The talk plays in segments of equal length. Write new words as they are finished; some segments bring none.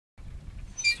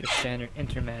your standard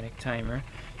Intermatic timer.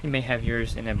 You may have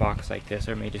yours in a box like this,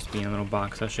 or it may just be in a little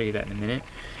box. I'll show you that in a minute.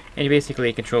 And basically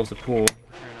it controls the pool. Turn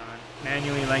on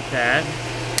manually like that,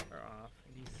 or off.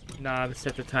 These knobs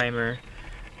set the timer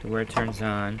to where it turns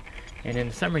on. And in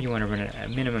the summer you want to run it at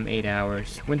minimum 8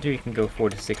 hours. Winter you can go 4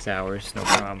 to 6 hours, no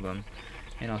problem.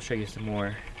 And I'll show you some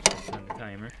more on the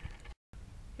timer.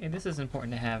 And this is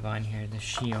important to have on here, the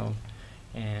shield.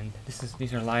 And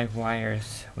these are live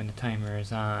wires when the timer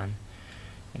is on.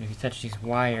 And if you touch these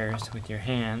wires with your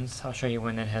hands, I'll show you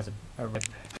one that has a rip.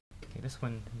 Okay, this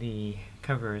one, the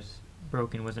cover is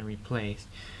broken, wasn't replaced.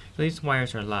 So these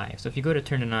wires are live. So if you go to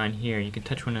turn it on here, you can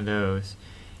touch one of those,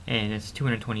 and it's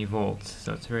 220 volts.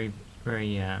 So it's very,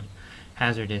 very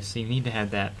hazardous. So you need to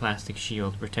have that plastic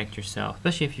shield to protect yourself,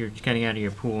 especially if you're getting out of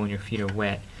your pool and your feet are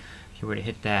wet. If you were to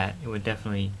hit that, it would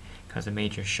definitely cause a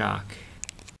major shock.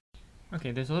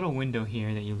 Okay, there's a little window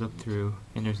here that you look through,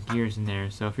 and there's gears in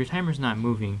there. So if your timer's not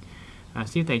moving,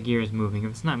 see if that gear is moving.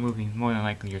 If it's not moving, more than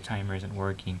likely your timer isn't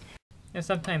working. And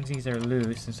sometimes these are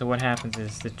loose, and so what happens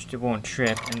is that it won't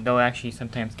trip, and they'll actually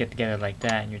sometimes get together like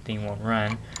that, and your thing won't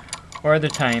run. Or other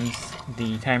times,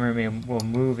 the timer will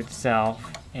move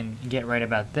itself and get right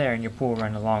about there, and your pool will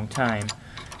run a long time.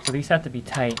 So these have to be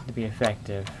tight to be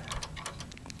effective.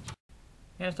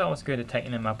 And it's always good to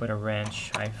tighten them up with a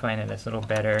wrench. I find that it's a little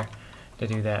better to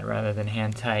do that rather than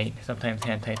hand tight. Sometimes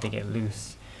hand tight they get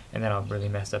loose, and that'll really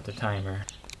mess up the timer.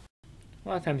 A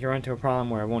lot of times you run into a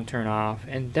problem where it won't turn off,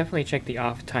 and definitely check the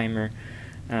off timer.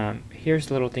 Here's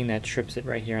the little thing that trips it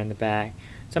right here on the back.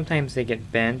 Sometimes they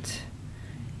get bent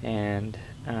and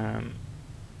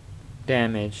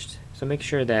damaged, so make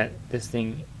sure that this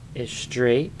thing is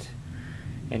straight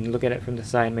and look at it from the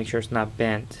side and make sure it's not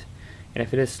bent. And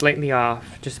if it is slightly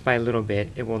off just by a little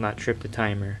bit, it will not trip the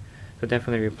timer. So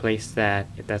definitely replace that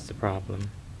if that's the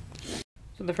problem.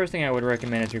 So the first thing I would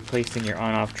recommend is replacing your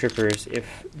on-off trippers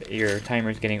if your timer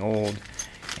is getting old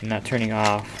and not turning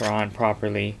off or on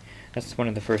properly. That's one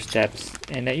of the first steps,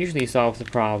 and that usually solves the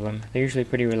problem. They're usually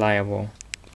pretty reliable.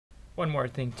 One more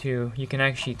thing too, you can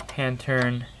actually hand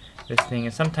turn this thing,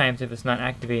 and sometimes if it's not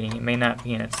activating, it may not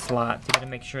be in its slot. So you gotta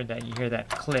make sure that you hear that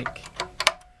click.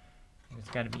 It's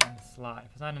gotta be in the slot.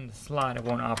 If it's not in the slot, it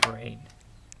won't operate.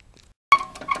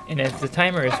 And if the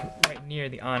timer is right near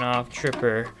the on-off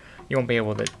tripper, you won't be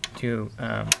able to turn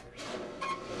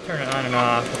it on and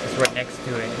off if it's right next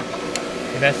to it.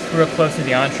 And that's real close to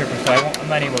the on tripper, so I'm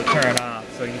not able to turn it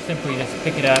off. So you simply just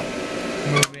pick it up,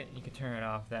 move it, and you can turn it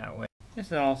off that way. This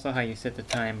is also how you set the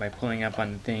time, by pulling up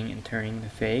on the thing and turning the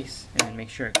face, and then make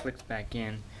sure it clicks back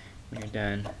in when you're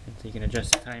done. And so you can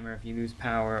adjust the timer if you lose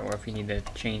power or if you need to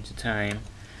change the time.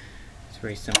 It's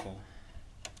very simple.